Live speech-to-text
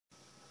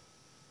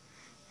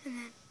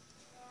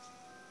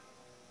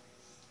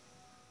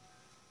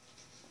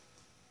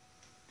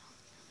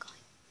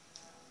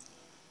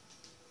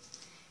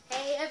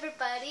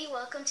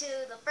welcome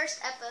to the first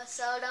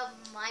episode of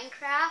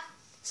Minecraft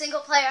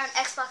single player on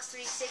Xbox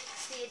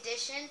 360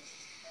 edition.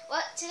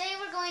 What today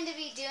we're going to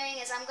be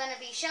doing is I'm going to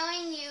be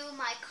showing you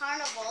my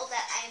carnival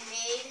that I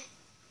made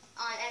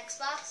on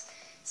Xbox.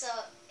 So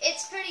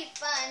it's pretty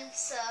fun.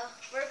 So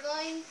we're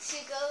going to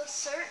go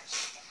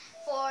search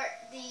for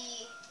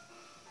the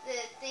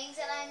things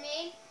that I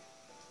made.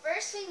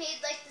 First we made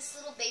like this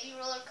little baby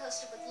roller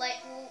coaster with light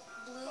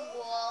blue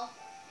wool.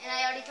 And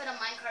I already put a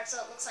minecart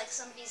so it looks like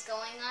somebody's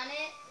going on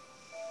it.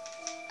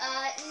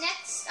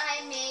 Next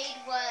I made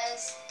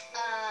was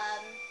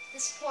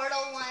this portal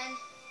one.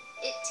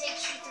 It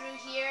takes you through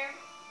here,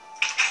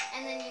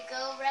 and then you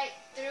go right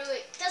through.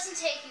 It doesn't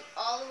take you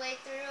all the way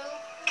through,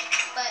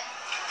 but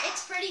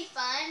it's pretty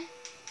fun.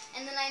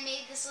 And then I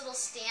made this little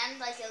stand,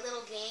 like a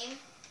little game.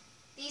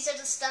 These are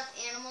the stuffed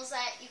animals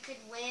that you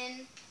could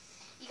win.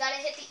 You gotta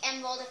hit the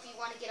emerald if you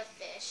want to get a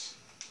fish.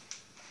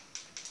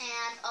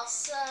 And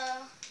also,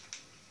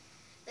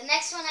 the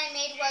next one I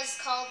made was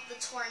called the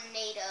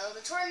tornado.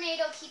 The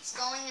tornado keeps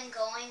going and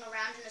going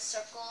around in a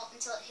circle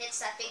until it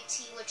hits that big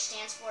T, which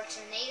stands for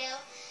tornado.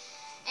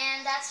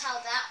 And that's how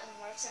that one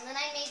works. And then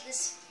I made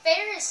this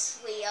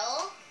Ferris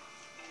wheel.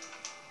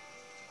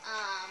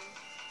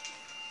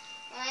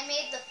 When I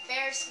made the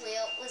Ferris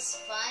wheel, it was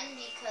fun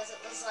because it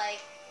was like,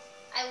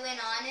 I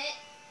went on it.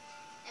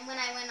 And when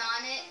I went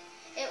on it,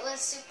 it was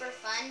super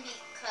fun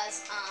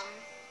because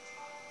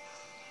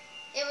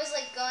it was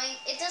like going,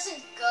 it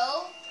doesn't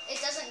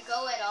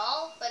go at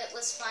all, but it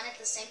was fun at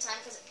the same time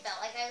because it felt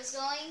like I was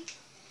going.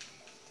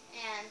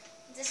 And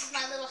this is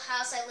my little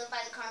house. I live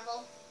by the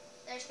carnival.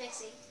 There's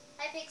Pixie.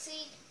 Hi,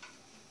 Pixie.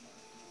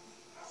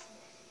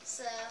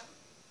 So,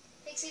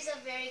 Pixie's a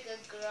very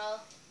good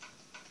girl.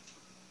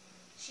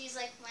 She's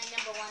like my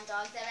 #1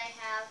 dog that I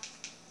have.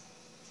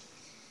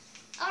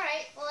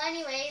 Alright, well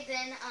anyway,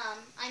 then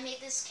I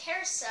made this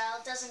carousel.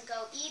 It doesn't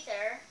go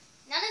either.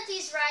 None of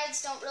these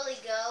rides don't really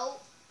go,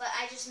 but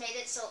I just made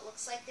it so it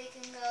looks like they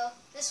can go.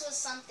 This was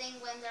something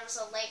when there was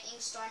a lightning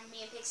storm,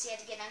 me and Pixie had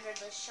to get under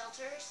the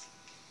shelters.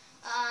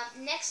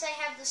 Next I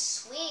have the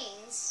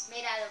swings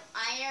made out of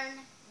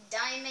iron,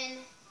 diamond,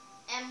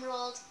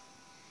 emerald,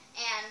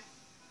 and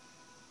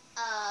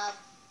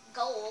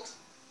gold.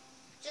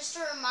 Just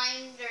a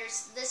reminder,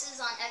 this is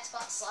on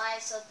Xbox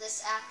Live, so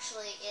this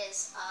actually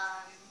is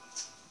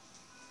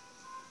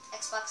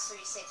Xbox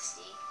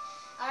 360.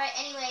 Alright,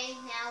 anyway,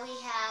 now we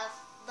have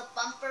the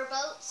bumper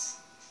boats.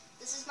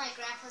 This is my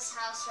grandpa's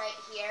house right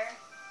here.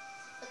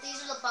 But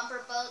these are the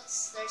bumper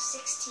boats. There's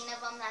 16 of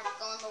them that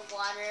go in the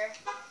water.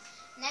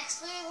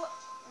 Next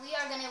we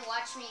are going to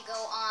watch me go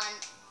on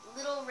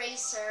Little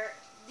Racer.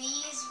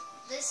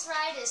 This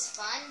ride is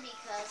fun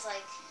because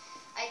like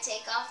I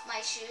take off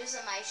my shoes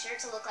and my shirt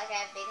to look like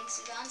I have a bathing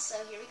suit on. So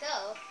here we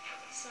go.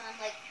 So I'm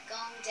like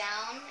going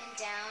down and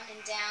down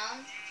and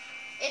down.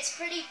 It's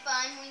pretty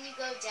fun when you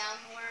go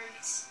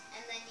downwards.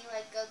 And then you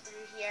like go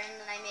through here,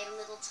 and then I made a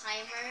little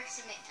timer.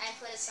 So I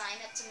put a sign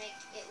up to make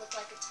it look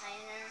like a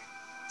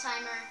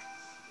timer.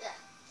 Yeah.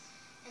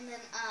 And then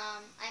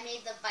I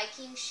made the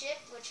Viking ship,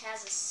 which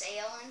has a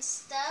sail and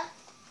stuff.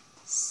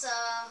 So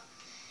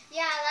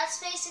yeah,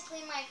 that's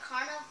basically my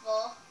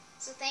carnival.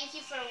 So thank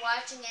you for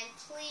watching, and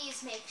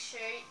please make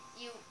sure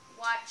you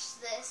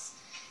watch this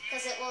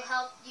because it will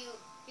help you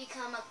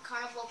become a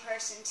carnival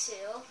person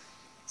too.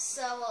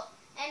 So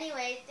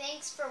anyway,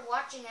 thanks for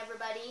watching,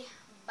 everybody.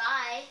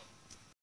 Bye.